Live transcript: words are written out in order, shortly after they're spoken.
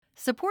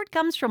Support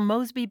comes from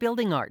Mosby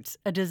Building Arts,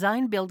 a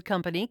design-build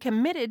company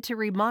committed to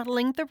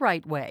remodeling the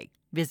right way.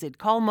 Visit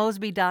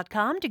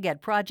callmosby.com to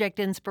get project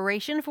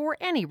inspiration for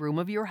any room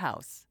of your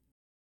house.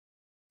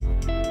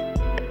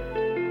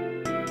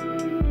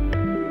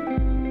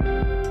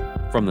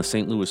 From the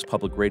St. Louis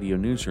Public Radio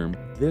Newsroom,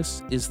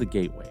 this is The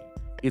Gateway.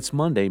 It's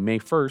Monday, May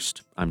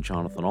 1st. I'm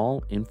Jonathan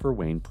Ahl, in for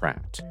Wayne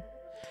Pratt.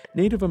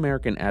 Native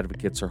American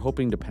advocates are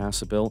hoping to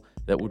pass a bill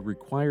that would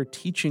require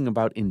teaching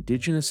about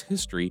indigenous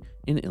history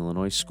in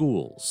Illinois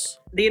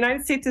schools. The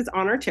United States is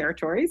on our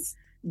territories,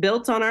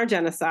 built on our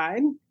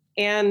genocide,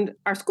 and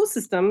our school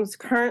systems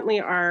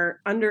currently are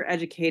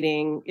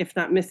undereducating, if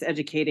not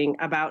miseducating,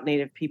 about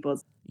Native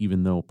peoples.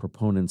 Even though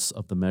proponents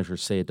of the measure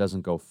say it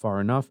doesn't go far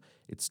enough,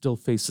 it still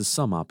faces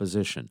some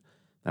opposition.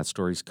 That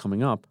story's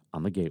coming up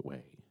on The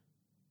Gateway.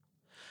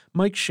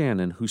 Mike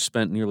Shannon, who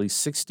spent nearly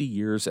 60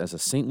 years as a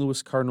St.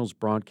 Louis Cardinals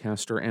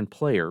broadcaster and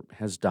player,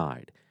 has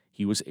died.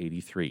 He was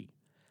 83.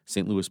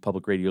 St. Louis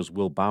Public Radio's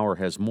Will Bauer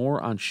has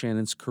more on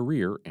Shannon's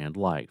career and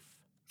life.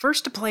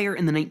 First a player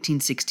in the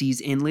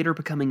 1960s and later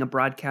becoming a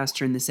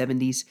broadcaster in the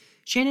 70s,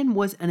 Shannon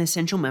was an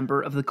essential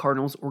member of the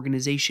Cardinals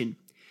organization.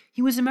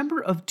 He was a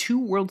member of 2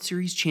 World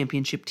Series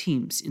championship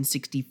teams in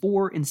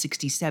 '64 and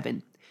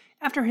 '67.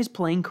 After his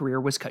playing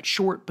career was cut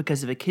short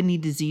because of a kidney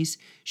disease,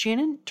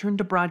 Shannon turned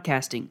to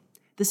broadcasting.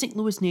 The St.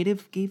 Louis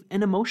native gave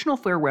an emotional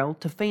farewell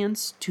to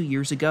fans 2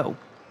 years ago.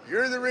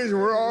 You're the reason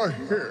we're all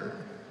here.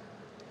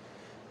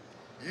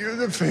 You're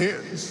the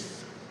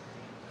fans.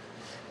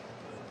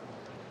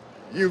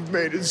 You've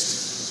made it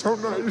so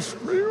nice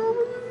for me over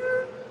the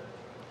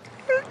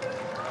years.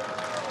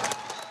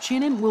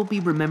 Shannon will be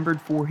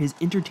remembered for his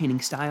entertaining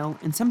style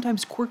and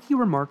sometimes quirky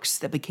remarks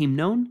that became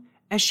known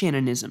as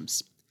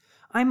Shannonisms.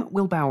 I'm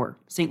Will Bauer,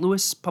 St.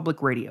 Louis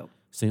Public Radio.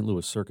 St.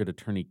 Louis Circuit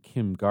Attorney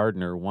Kim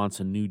Gardner wants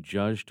a new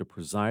judge to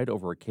preside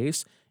over a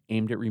case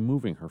aimed at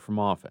removing her from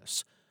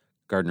office.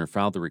 Gardner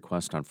filed the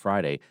request on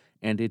Friday,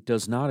 and it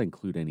does not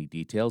include any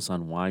details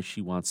on why she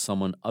wants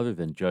someone other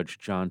than Judge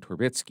John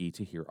Torbitsky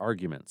to hear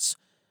arguments.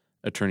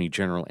 Attorney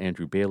General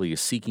Andrew Bailey is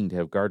seeking to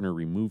have Gardner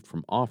removed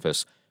from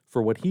office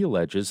for what he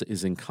alleges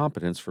is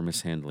incompetence for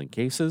mishandling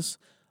cases,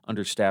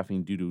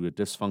 understaffing due to a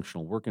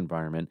dysfunctional work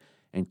environment,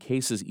 and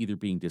cases either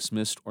being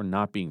dismissed or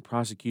not being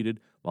prosecuted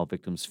while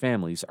victims'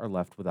 families are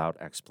left without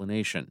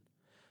explanation.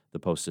 The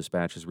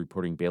Post-Dispatch is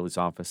reporting Bailey's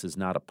office is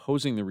not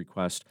opposing the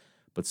request,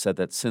 but said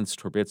that since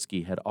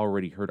Torbitsky had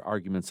already heard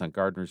arguments on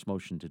Gardner's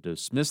motion to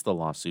dismiss the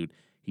lawsuit,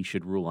 he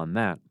should rule on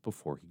that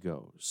before he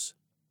goes.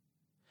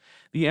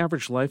 The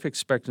average life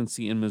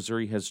expectancy in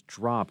Missouri has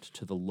dropped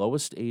to the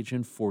lowest age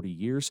in 40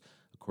 years,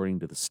 according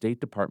to the State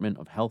Department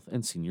of Health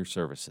and Senior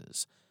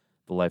Services.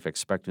 The life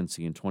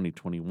expectancy in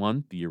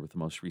 2021, the year with the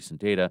most recent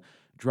data,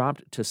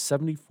 dropped to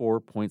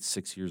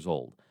 74.6 years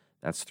old.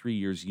 That's 3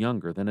 years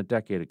younger than a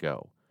decade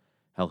ago.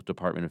 Health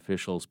Department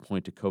officials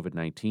point to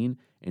COVID-19,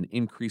 an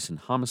increase in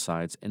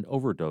homicides and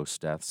overdose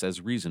deaths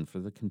as reason for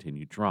the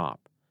continued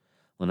drop.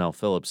 Linnell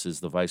Phillips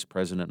is the vice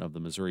president of the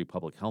Missouri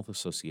Public Health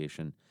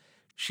Association.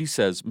 She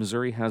says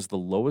Missouri has the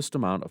lowest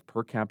amount of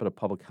per capita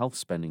public health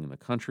spending in the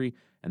country,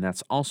 and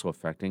that's also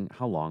affecting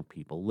how long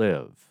people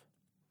live.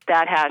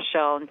 That has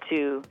shown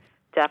to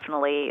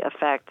definitely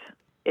affect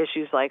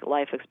issues like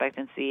life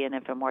expectancy and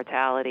infant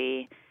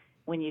mortality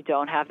when you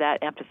don't have that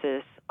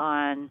emphasis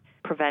on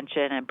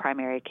prevention and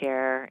primary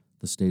care.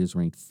 The state is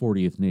ranked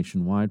 40th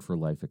nationwide for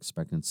life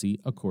expectancy,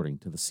 according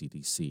to the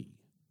CDC.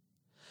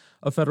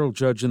 A federal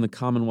judge in the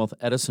Commonwealth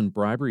Edison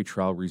bribery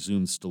trial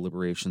resumes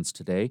deliberations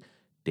today.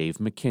 Dave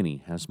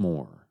McKinney has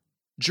more.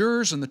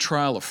 Jurors in the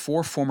trial of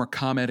 4 former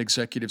ComEd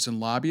executives and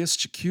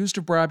lobbyists accused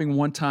of bribing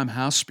one-time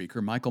House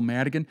Speaker Michael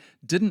Madigan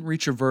didn't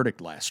reach a verdict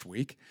last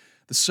week.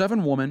 The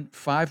 7-woman,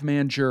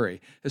 5-man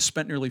jury has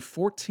spent nearly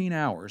 14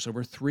 hours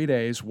over 3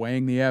 days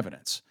weighing the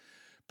evidence.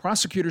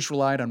 Prosecutors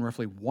relied on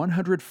roughly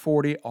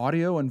 140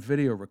 audio and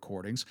video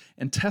recordings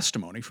and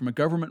testimony from a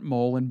government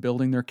mole in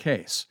building their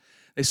case.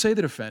 They say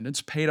the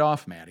defendants paid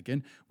off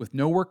Madigan with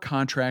no-work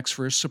contracts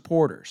for his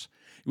supporters.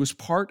 It was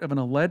part of an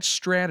alleged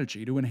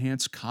strategy to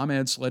enhance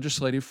ComEd's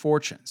legislative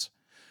fortunes.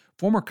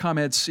 Former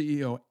ComEd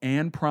CEO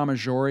Ann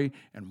Pramaggiore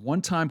and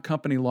one-time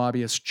company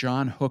lobbyist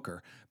John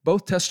Hooker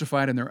both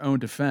testified in their own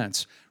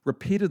defense,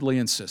 repeatedly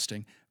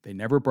insisting they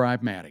never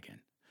bribed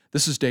Madigan.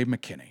 This is Dave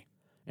McKinney.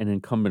 An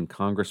incumbent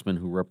congressman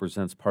who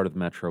represents part of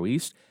Metro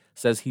East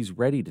says he's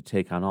ready to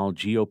take on all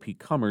GOP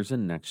comers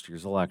in next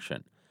year's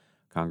election.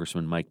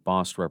 Congressman Mike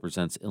Bost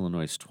represents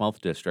Illinois' 12th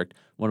District,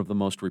 one of the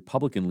most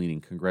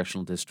Republican-leaning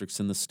congressional districts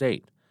in the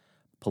state.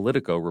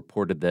 Politico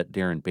reported that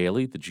Darren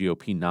Bailey, the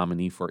GOP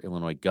nominee for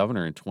Illinois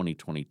governor in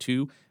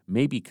 2022,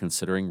 may be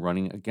considering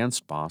running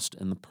against Bost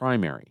in the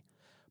primary.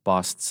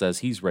 Bost says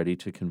he's ready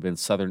to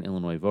convince Southern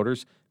Illinois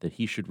voters that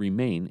he should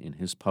remain in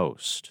his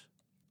post.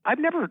 I've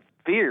never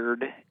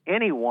feared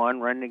anyone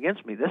running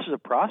against me. This is a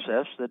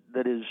process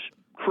that is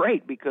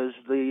great because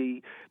the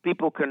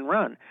people can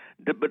run.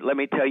 But let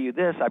me tell you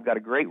this, I've got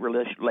a great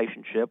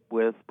relationship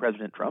with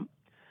President Trump.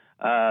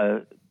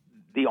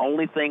 The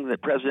only thing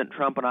that President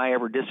Trump and I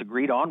ever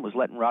disagreed on was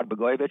letting Rod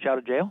Blagojevich out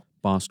of jail.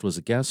 Bost was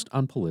a guest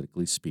on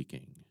Politically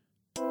Speaking.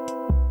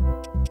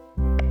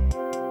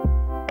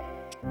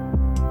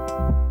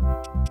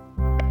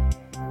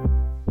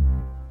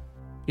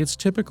 It's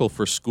typical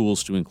for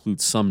schools to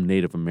include some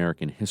Native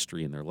American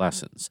history in their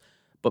lessons,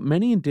 but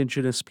many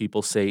indigenous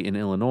people say in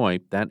Illinois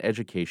that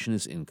education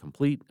is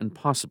incomplete and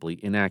possibly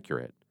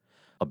inaccurate.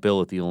 A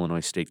bill at the Illinois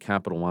State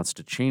Capitol wants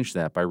to change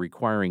that by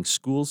requiring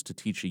schools to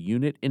teach a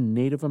unit in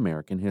Native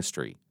American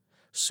history.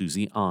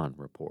 Susie Ahn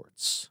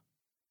reports.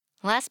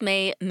 Last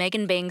May,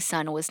 Megan Bang's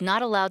son was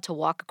not allowed to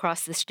walk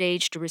across the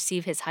stage to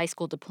receive his high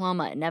school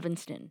diploma in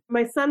Evanston.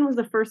 My son was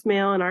the first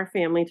male in our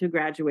family to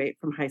graduate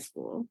from high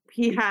school.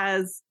 He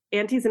has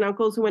aunties and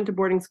uncles who went to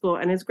boarding school,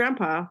 and his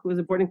grandpa, who was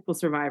a boarding school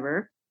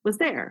survivor, was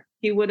there.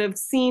 He would have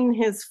seen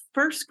his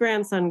first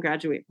grandson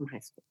graduate from high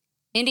school.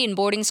 Indian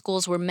boarding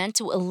schools were meant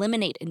to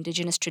eliminate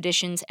indigenous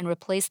traditions and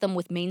replace them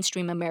with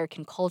mainstream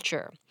American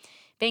culture.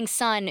 Bang's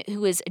son,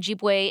 who is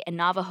Ojibwe and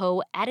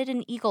Navajo, added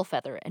an eagle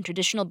feather and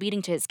traditional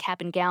beading to his cap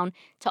and gown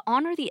to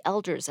honor the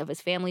elders of his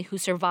family who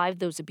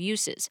survived those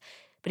abuses.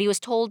 But he was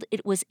told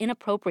it was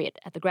inappropriate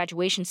at the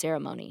graduation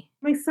ceremony.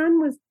 My son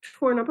was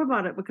torn up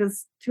about it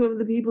because two of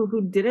the people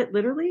who did it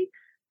literally,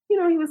 he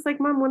was like,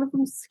 Mom, one of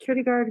them's a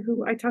security guard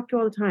who I talk to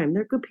all the time.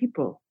 They're good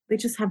people. They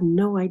just have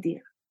no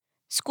idea.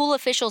 School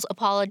officials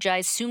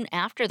apologized soon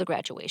after the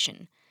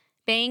graduation.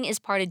 Bang is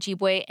part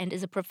Ojibwe and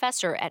is a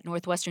professor at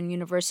Northwestern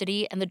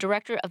University and the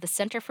director of the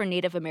Center for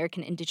Native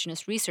American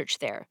Indigenous Research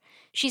there.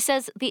 She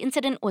says the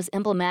incident was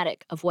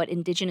emblematic of what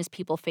Indigenous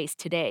people face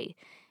today.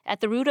 At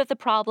the root of the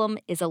problem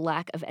is a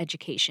lack of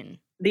education.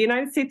 The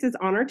United States is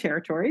on our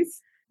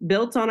territories,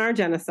 built on our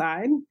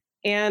genocide,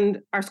 and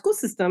our school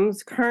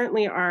systems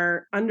currently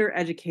are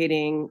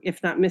undereducating,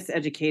 if not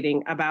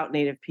miseducating, about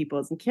Native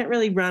peoples. You can't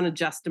really run a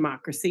just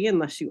democracy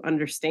unless you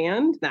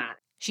understand that.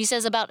 She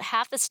says about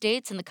half the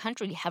states in the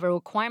country have a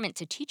requirement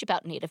to teach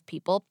about Native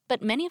people,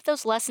 but many of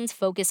those lessons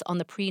focus on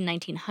the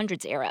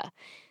pre-1900s era.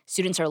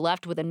 Students are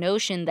left with a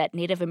notion that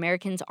Native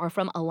Americans are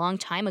from a long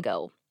time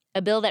ago.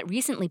 A bill that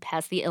recently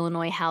passed the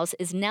Illinois House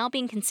is now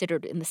being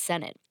considered in the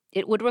Senate.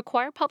 It would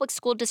require public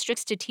school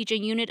districts to teach a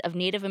unit of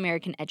Native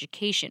American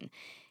education.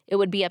 It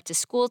would be up to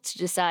schools to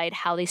decide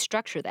how they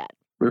structure that.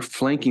 We're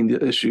flanking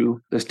the issue.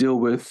 Let's deal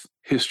with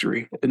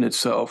history in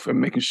itself and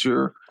making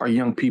sure our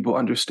young people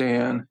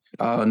understand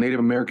Native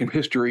American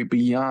history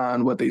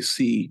beyond what they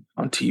see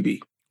on TV.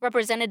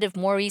 Representative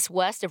Maurice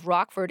West of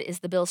Rockford is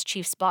the bill's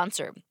chief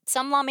sponsor.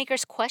 Some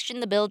lawmakers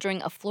questioned the bill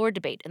during a floor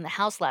debate in the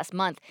House last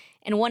month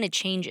and wanted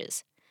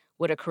changes.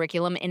 Would a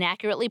curriculum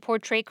inaccurately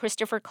portray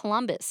Christopher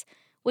Columbus?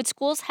 Would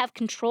schools have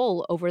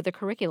control over the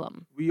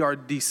curriculum? We are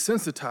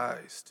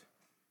desensitized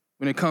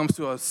when it comes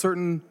to a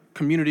certain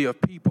community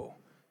of people.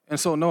 And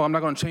so, no, I'm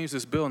not going to change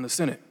this bill in the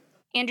Senate.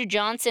 Andrew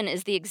Johnson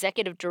is the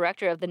executive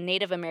director of the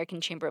Native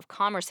American Chamber of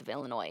Commerce of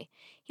Illinois.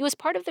 He was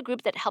part of the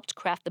group that helped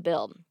craft the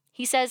bill.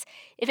 He says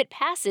if it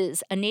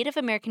passes, a Native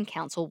American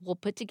council will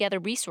put together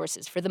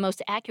resources for the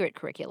most accurate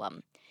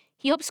curriculum.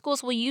 He hopes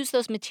schools will use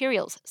those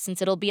materials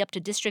since it'll be up to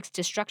districts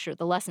to structure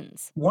the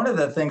lessons. One of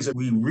the things that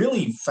we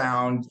really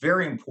found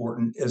very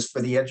important is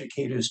for the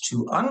educators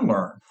to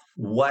unlearn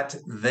what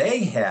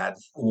they had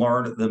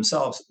learned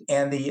themselves.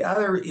 And the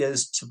other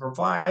is to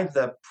provide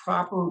the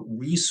proper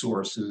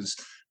resources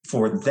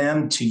for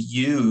them to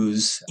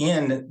use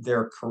in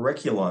their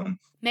curriculum.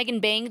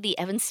 Megan Bang, the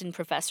Evanston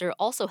professor,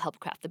 also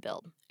helped craft the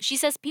bill. She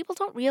says people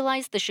don't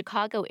realize the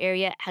Chicago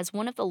area has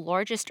one of the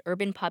largest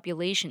urban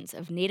populations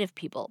of Native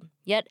people.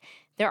 Yet,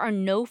 there are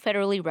no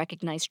federally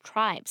recognized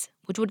tribes,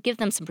 which would give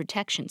them some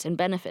protections and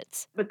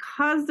benefits.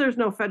 Because there's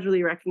no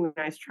federally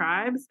recognized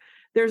tribes,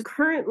 there's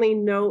currently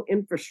no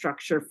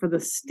infrastructure for the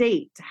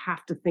state to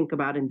have to think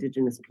about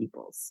Indigenous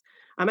peoples.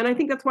 And I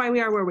think that's why we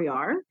are where we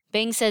are.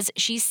 Bang says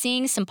she's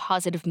seeing some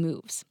positive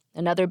moves.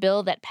 Another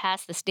bill that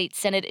passed the state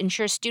Senate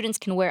ensures students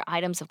can wear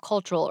items of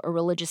cultural or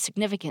religious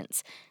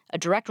significance, a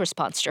direct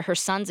response to her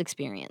son's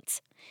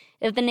experience.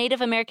 If the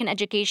Native American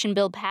Education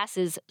Bill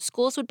passes,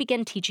 schools would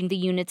begin teaching the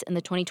units in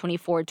the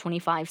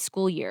 2024-25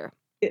 school year.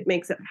 It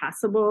makes it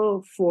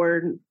possible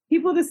for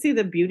people to see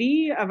the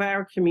beauty of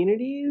our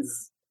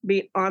communities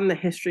beyond the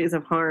histories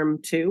of harm,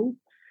 too.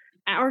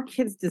 Our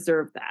kids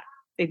deserve that.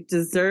 They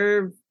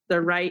deserve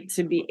the right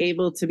to be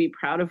able to be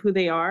proud of who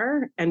they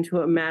are and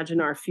to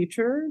imagine our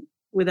future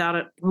without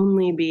it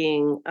only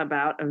being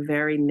about a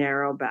very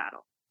narrow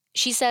battle.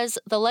 She says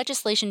the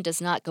legislation does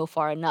not go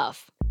far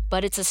enough,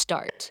 but it's a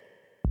start.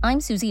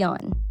 I'm Susie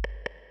Ahn.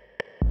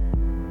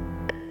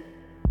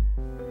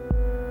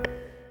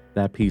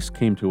 That piece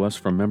came to us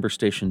from member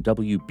station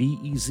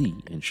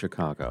WBEZ in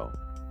Chicago.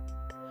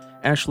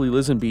 Ashley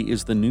Lisenby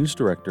is the news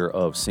director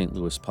of St.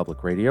 Louis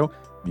Public Radio,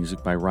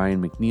 music by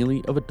Ryan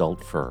McNeely of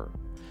Adult Fur.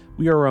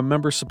 We are a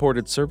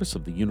member-supported service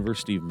of the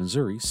University of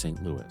Missouri,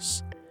 St.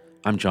 Louis.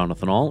 I'm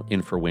Jonathan Ahl,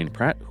 in for Wayne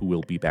Pratt, who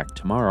will be back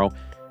tomorrow.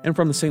 And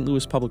from the St.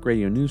 Louis Public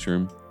Radio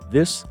newsroom,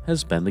 this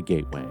has been The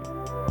Gateway.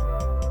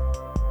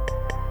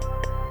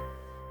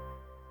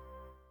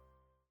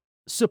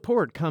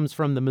 Support comes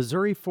from the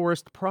Missouri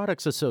Forest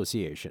Products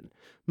Association.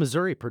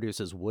 Missouri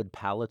produces wood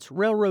pallets,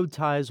 railroad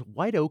ties,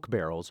 white oak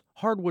barrels,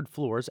 hardwood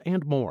floors,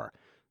 and more.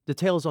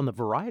 Details on the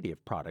variety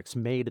of products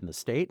made in the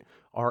state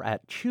are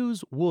at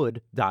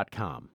choosewood.com.